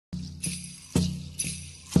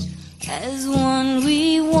As one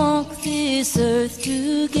we walk this earth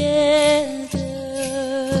together.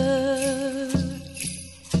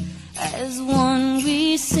 As one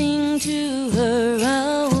we sing to her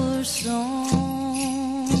our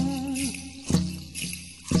song.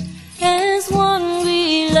 As one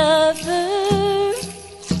we love her.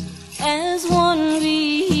 As one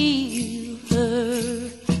we heal her.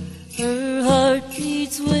 Her heart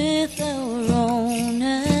beats with our own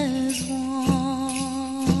as one.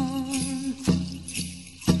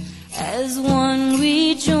 As one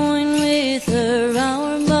we join with her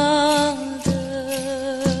our mother.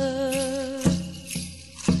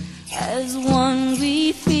 As one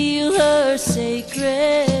we feel her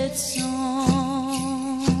sacred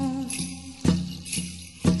song.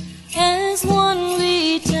 As one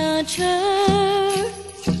we touch her.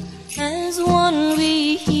 As one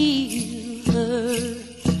we heal her.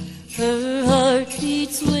 Her heart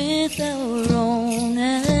beats with our own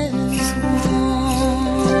as one.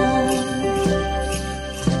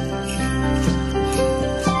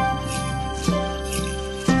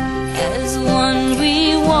 As one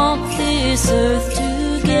we walk this earth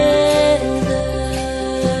together.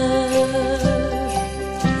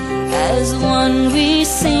 As one we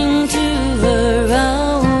sing to her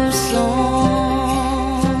our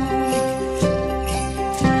song.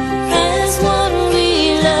 As one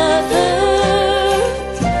we love her.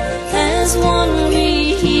 As one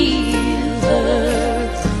we heal her.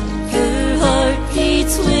 Her heart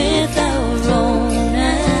beats with our own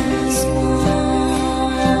as one.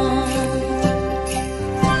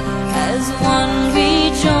 As one we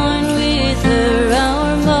join with her our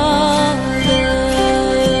mother.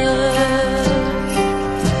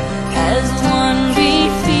 As one we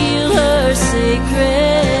feel her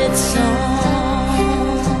sacred song.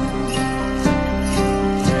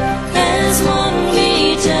 As one we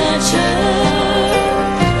touch her.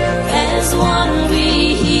 As one we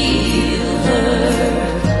heal her.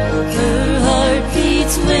 Her heart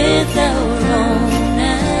beats with our own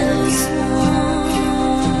as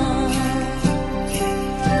one.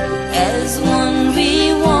 As one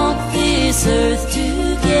we walk this earth together.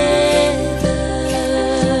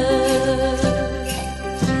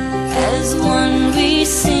 As one we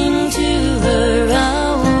sing to her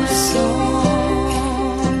our song.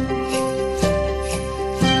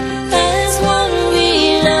 As one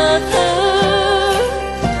we love her.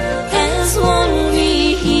 As one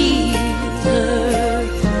we heal her.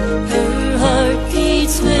 Her heart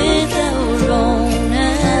beats with our own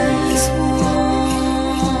as one.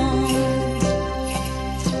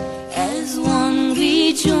 As one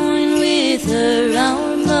we join with her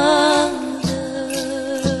our mother.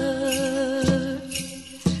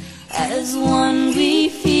 As one we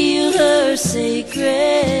feel her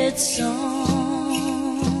sacred song.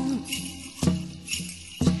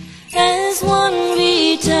 As one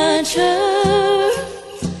we touch her.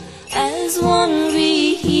 As one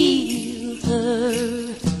we heal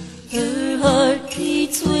her. Her heart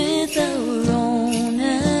beats with our own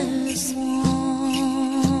as one.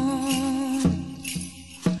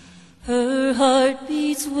 Her heart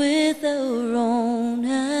beats with our own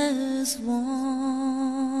as one.